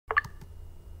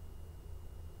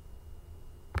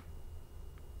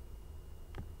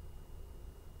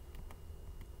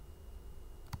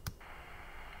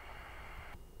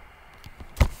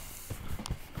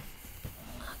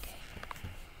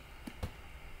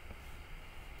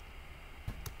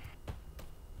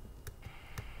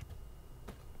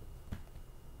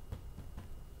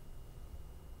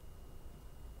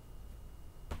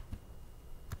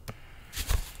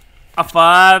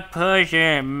Far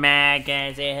pusher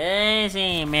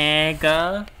magazine,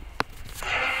 mega.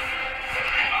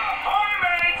 Ahoy,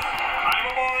 mates! I'm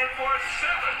aboard for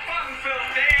 7 fun-filled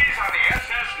days on the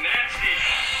SS Nancy.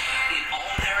 In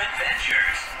all their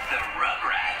adventures, the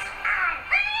Rugrats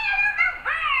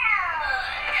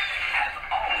have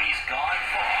always gone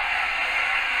far.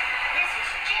 This is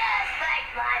just like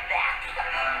my back.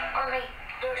 Only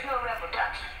there's no rubber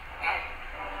ducky. And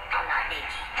I'm not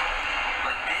Nikki.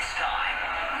 But this time,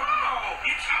 Whoa!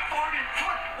 It's a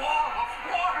 40-foot wall of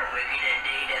water! we're gonna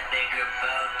need a bigger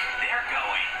boat. They're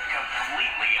going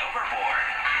completely overboard.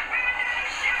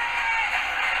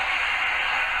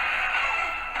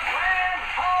 Land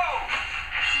ho!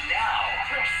 Now,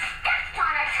 We're stuck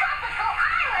on a tropical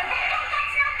island.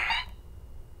 That's no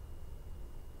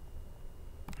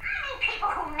How many people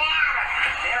who matter?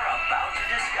 they're about to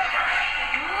discover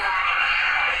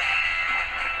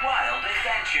wild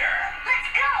adventure, Let's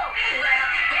go! Well,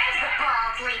 there's the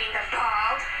bald leading the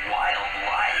bald.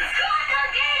 wildlife,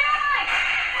 Crocodile!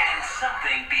 and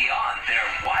something beyond their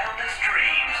wildest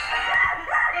dreams.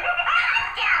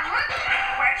 Down, look!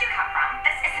 Where'd you come from?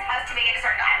 This is supposed to be a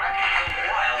desert island.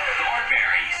 Wild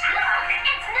thornberries, Look!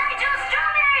 It's Nigel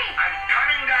Strawberry! I'm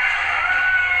coming down!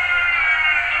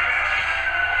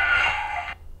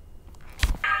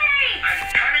 Strawberry! I'm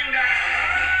coming down!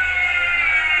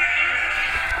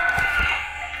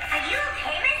 Are you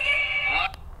okay, mister?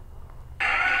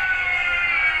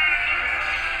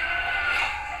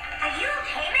 Are you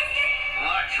okay, mister?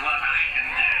 Watch what I can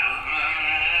do.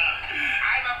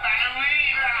 I'm a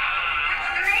ballerina!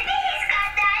 Maybe he's got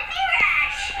the ivy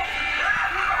rash.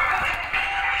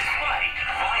 Spike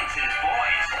finds his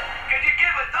voice. Could you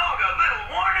give a dog a little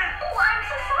warning? Oh, I'm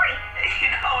so sorry. You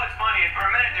know, it's funny. For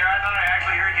a minute there, I thought I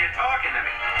actually heard you talking to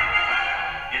me.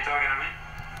 You talking to me?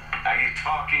 Are you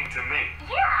talking to me?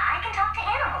 Yeah, I can talk to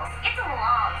animals. It's a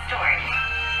long story.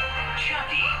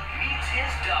 Chucky meets his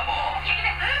double. You're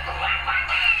gonna move the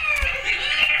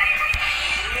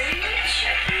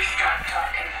Chucky, stop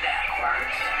talking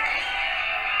backwards.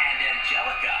 And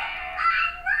Angelica I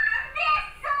love this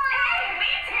song! Hey,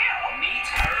 me too! meets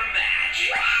her match.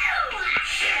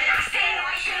 Should I stay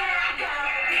or should I go?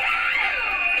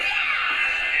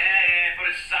 Yeah, put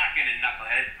a sock in it,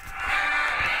 knucklehead.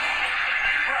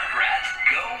 Rugrats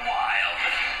Go Wild.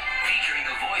 Featuring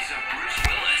the voice of Bruce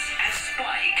Willis as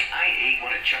Spike. I ate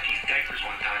one of Chucky's diapers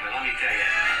one time, and let me tell you,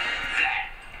 that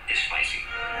is spicy.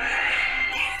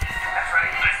 That's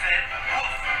right, I said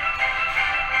woof.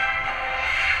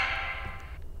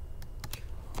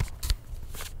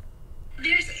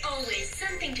 There's always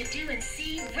something to do and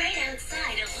see right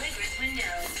outside Allegra's window.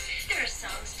 There are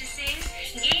songs to sing,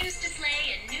 games to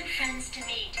play, and new friends to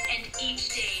meet. And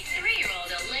each day, 3-year-old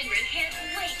Allegra can't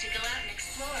wait to go out and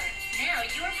explore. Now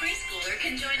your preschooler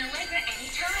can join Allegra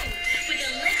anytime with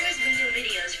Allegra's window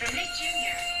videos from Nick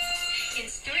Jr. In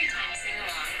Storytime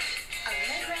Sing-Along,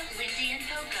 Allegra, Lindy, and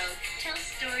Poco tell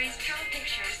stories, draw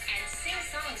pictures, and sing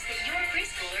songs that your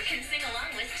preschooler can sing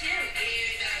along with too.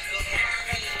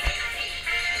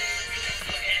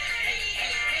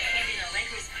 And in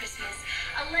Allegra's Christmas,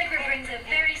 Allegra brings a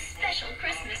very special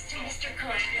Christmas to Mr.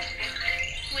 Cook.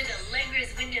 With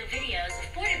Allegra's window videos,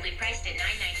 affordably priced at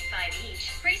 $9.95 each,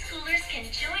 preschoolers can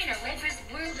join Allegra's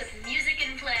world of music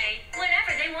and play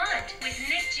whenever they want with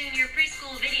Nick Jr.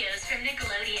 preschool videos from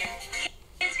Nickelodeon.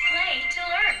 Kids play to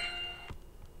learn.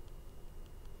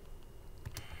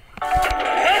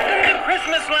 Welcome to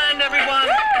Christmas Land, everyone.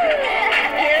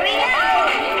 Here we go!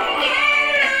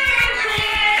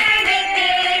 Big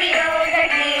baby dolls are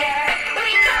here. We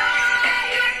got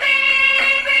your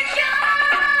favorite show.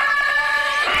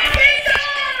 There's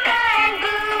Elsa and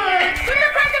Boo with a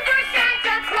present for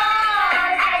Santa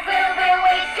Claus. As Wilbur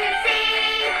waits to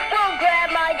see, we'll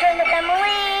grab my joint with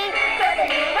Emily for the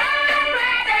new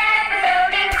Rugrats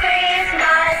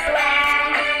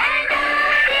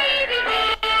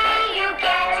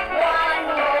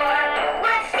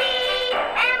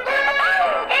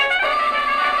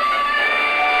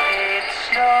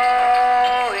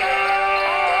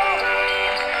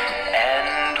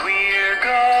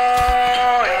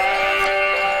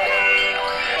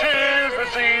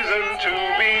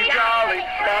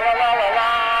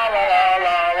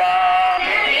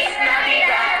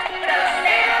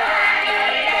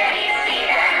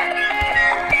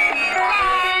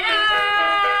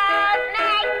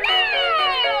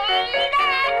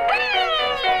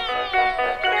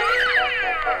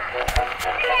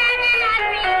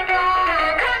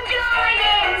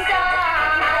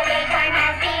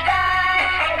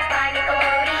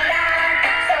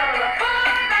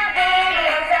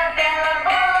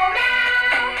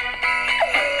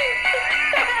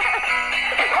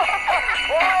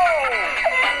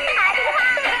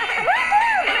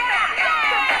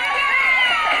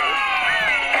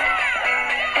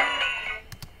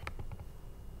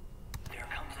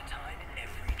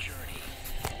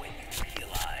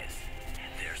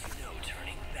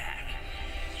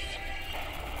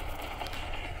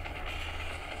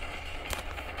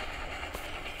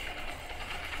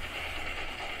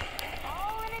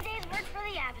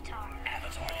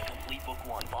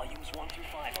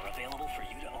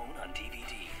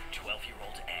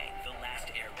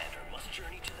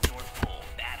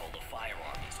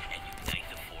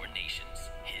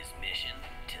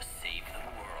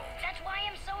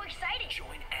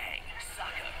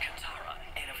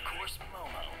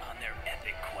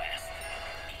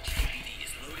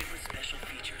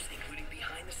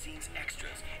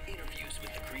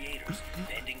creators,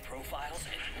 vending profiles,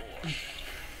 and more.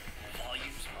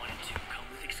 Volumes 1 and 2 come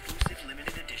with exclusive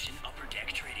limited edition Upper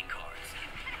Deck trading cards.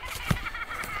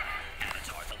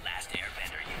 Avatar: The Last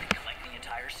Airbender, you can collect the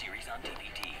entire series on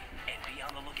DVD. And be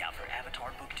on the lookout for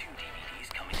Avatar Book 2 DVDs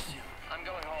coming soon. I'm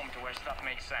going home to where stuff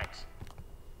makes sense.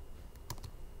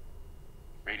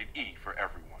 Rated E for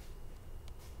everyone.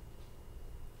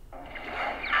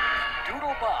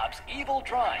 Doodle Bob's evil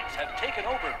drawings have taken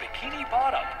over Bikini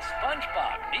Bottom.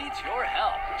 SpongeBob needs your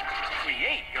help.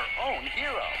 Create your own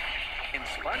hero. In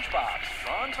SpongeBob's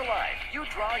Drawn to Life, you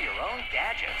draw your own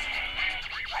gadgets,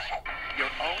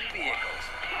 your own vehicles,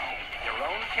 your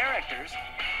own characters,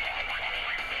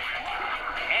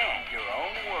 and your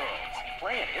own worlds.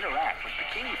 Play and interact with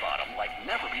Bikini Bottom like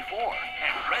never before.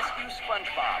 And rescue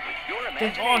SpongeBob with your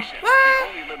imagination. The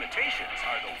only limitations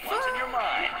are the ones in your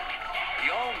mind.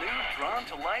 The all-new Drawn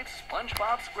to Life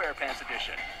SpongeBob SquarePants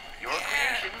Edition. Your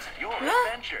creations, your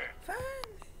adventure.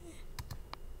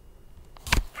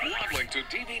 Waddling to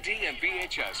DVD and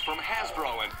VHS from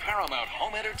Hasbro and Paramount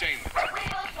Home Entertainment.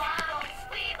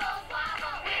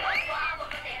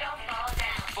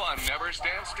 Fun never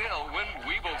stands still when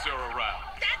Weebles are around.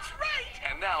 That's right!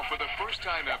 And now, for the first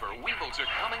time ever, Weebles are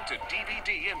coming to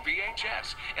DVD and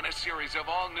VHS in a series of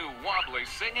all-new wobbly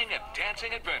singing and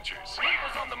dancing adventures.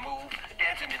 Weebles on the move,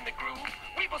 dancing in the groove.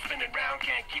 Weebles spinning round,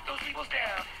 can't keep those Weebles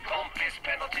down. Bumpus,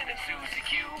 Pendleton, and Susie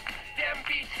Q. Them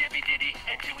beat Dibby Diddy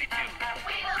and Dewey too.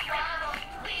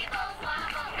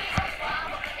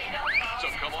 So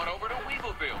come on over to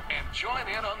Weebleville and join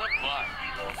in on the fun.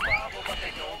 Weebles wobble, but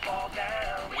they don't fall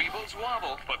down. Weebles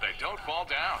wobble, but they don't fall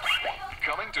down.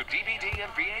 Coming to DVD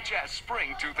and VHS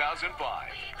Spring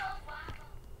 2005.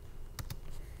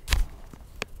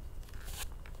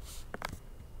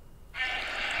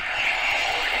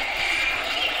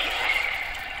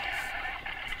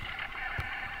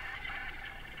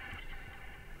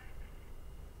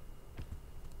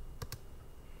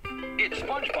 It's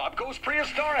SpongeBob Goes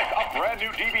Prehistoric, a brand new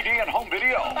DVD and home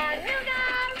video.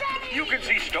 You can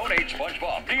see Stone Age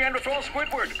SpongeBob, Neanderthal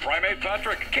Squidward, Primate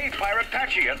Patrick, Cave Pirate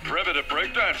Patchy, and Primitive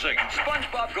Breakdancing.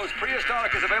 SpongeBob Goes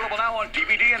Prehistoric is available now on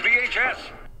DVD and VHS.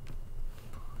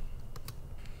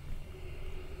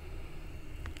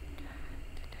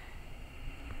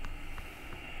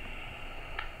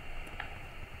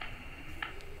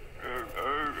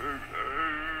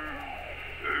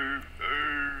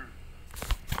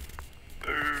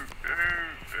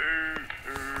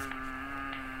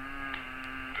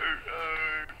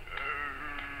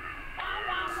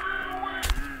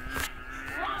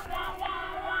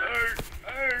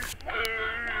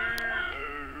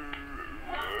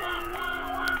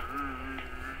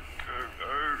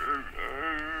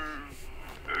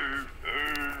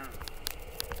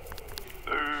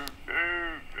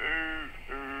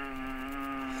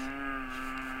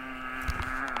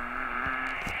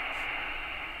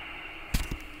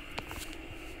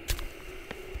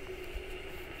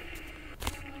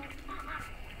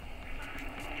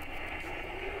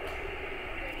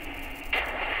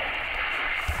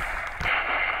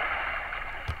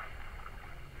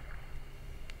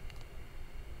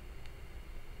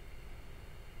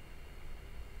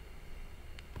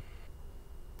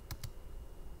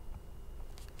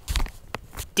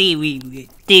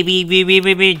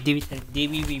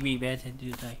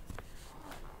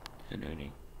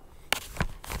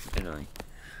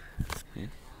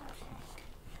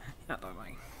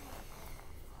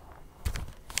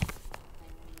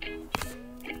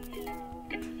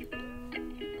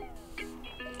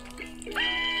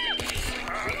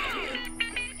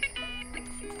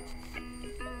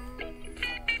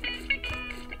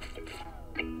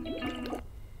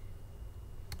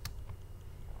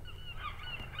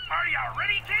 Are you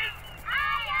ready, kids?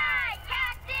 Aye, aye,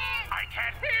 Captain! I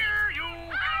can't hear you.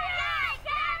 Aye, aye,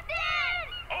 Captain!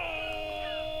 Oh,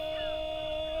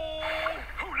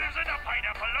 who lives in a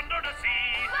pineapple?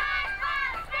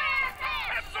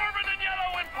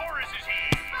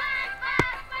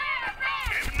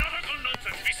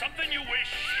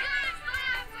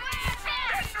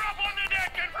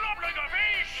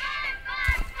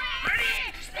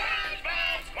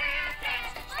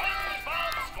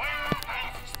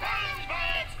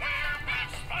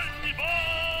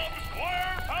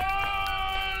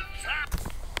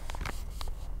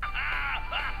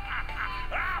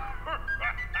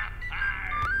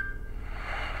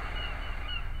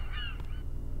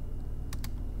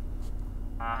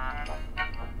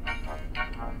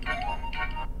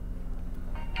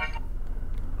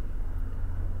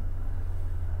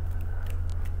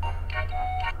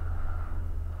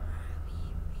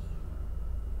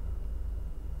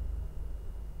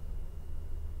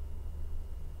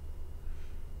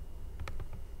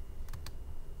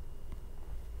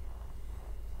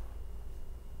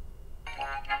 I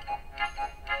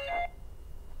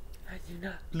do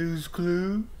not lose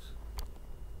clues.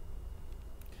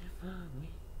 Are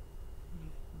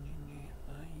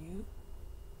you?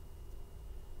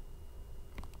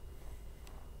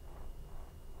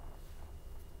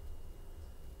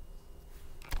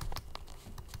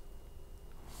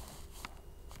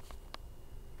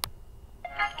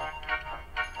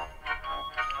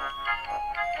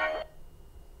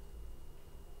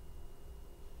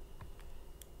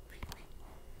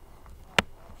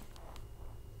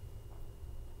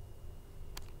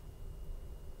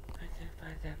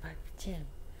 Jim.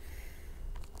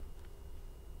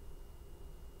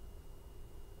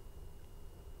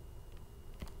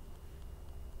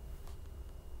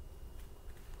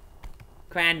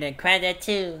 Credit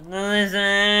two.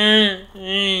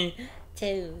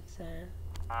 Two, son.